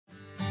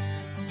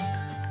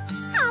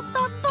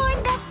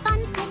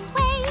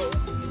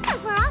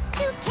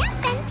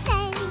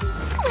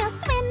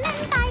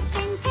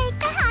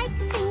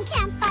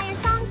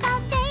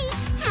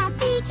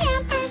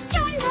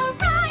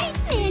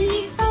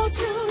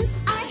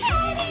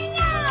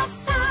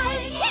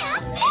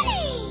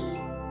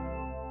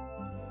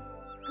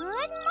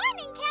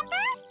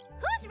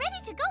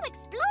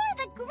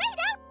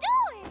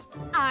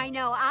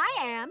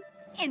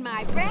in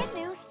my brand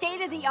new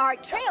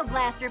state-of-the-art Trail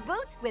Blaster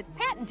boots with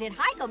patented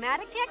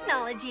hygomatic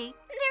technology.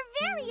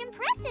 They're very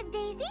impressive,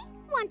 Daisy.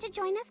 Want to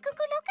join us,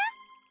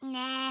 Cuckoo-Loca?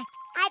 Nah,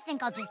 I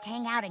think I'll just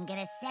hang out and get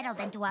us settled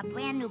into our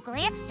brand new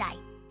campsite.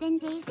 Then,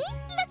 Daisy,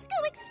 let's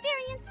go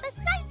experience the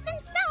sights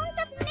and sounds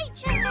of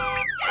nature.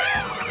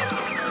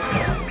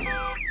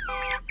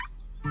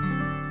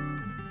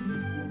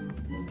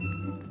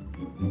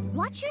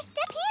 Watch your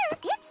step here.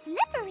 It's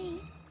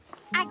slippery.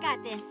 I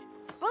got this.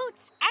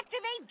 Boots,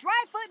 activate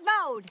dry foot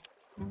mode.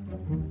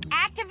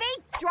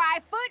 Activate dry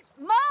foot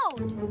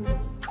mode.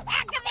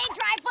 Activate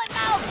dry foot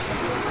mode.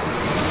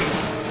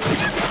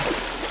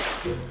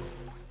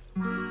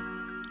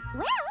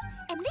 Well,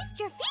 at least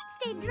your feet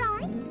stayed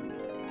dry.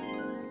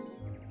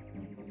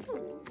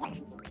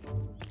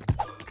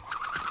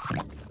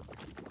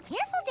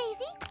 Careful,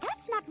 Daisy.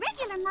 That's not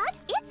regular mud.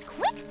 It's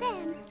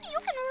quicksand. You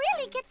can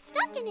really get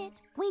stuck in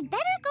it. We'd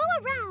better go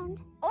around.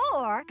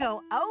 Or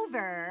go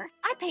over.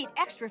 I paid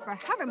extra for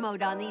hover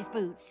mode on these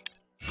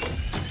boots.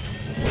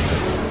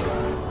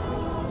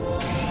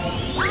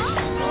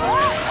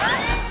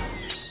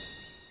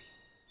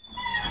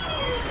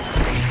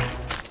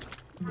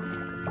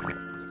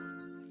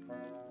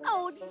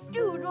 Oh,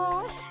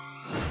 Doodles.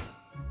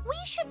 We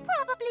should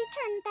probably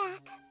turn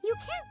back. You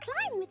can't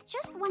climb with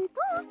just one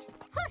boot.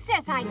 Who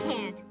says I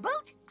can't?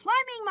 Boot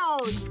climbing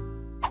mode.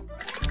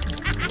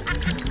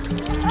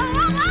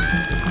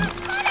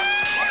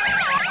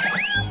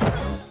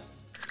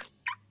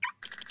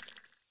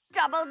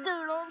 Double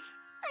Doodles.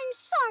 I'm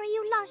sorry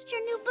you lost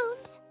your new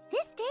boots.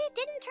 This day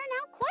didn't turn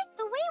out quite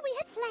the way we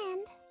had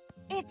planned.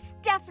 It's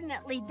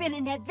definitely been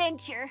an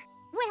adventure.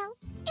 Well,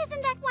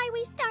 isn't that why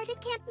we started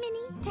Camp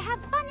Minnie? To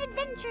have fun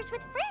adventures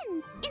with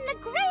friends in the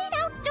great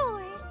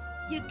outdoors.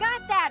 You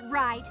got that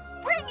right.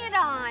 Bring it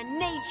on,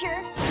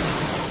 nature.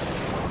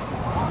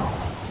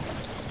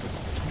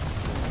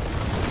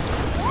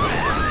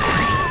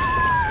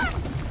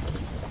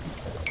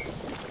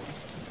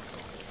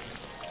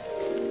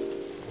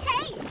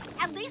 Hey,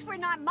 at least we're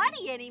not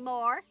muddy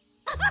anymore.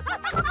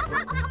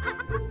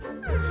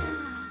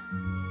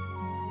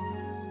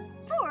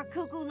 Poor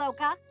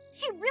Cuckoo-Loca.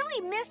 She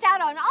really missed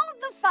out on all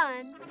the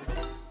fun.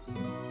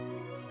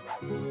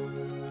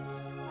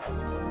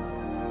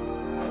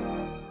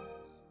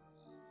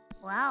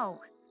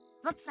 Whoa,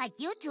 looks like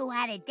you two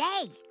had a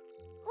day.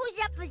 Who's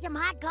up for some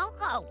hot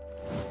cocoa?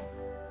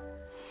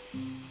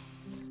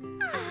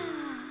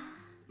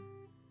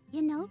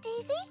 You know,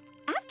 Daisy,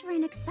 after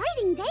an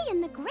exciting day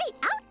in the great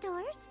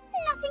outdoors,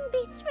 nothing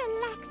beats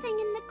relaxing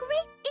in the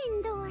great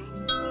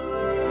indoors.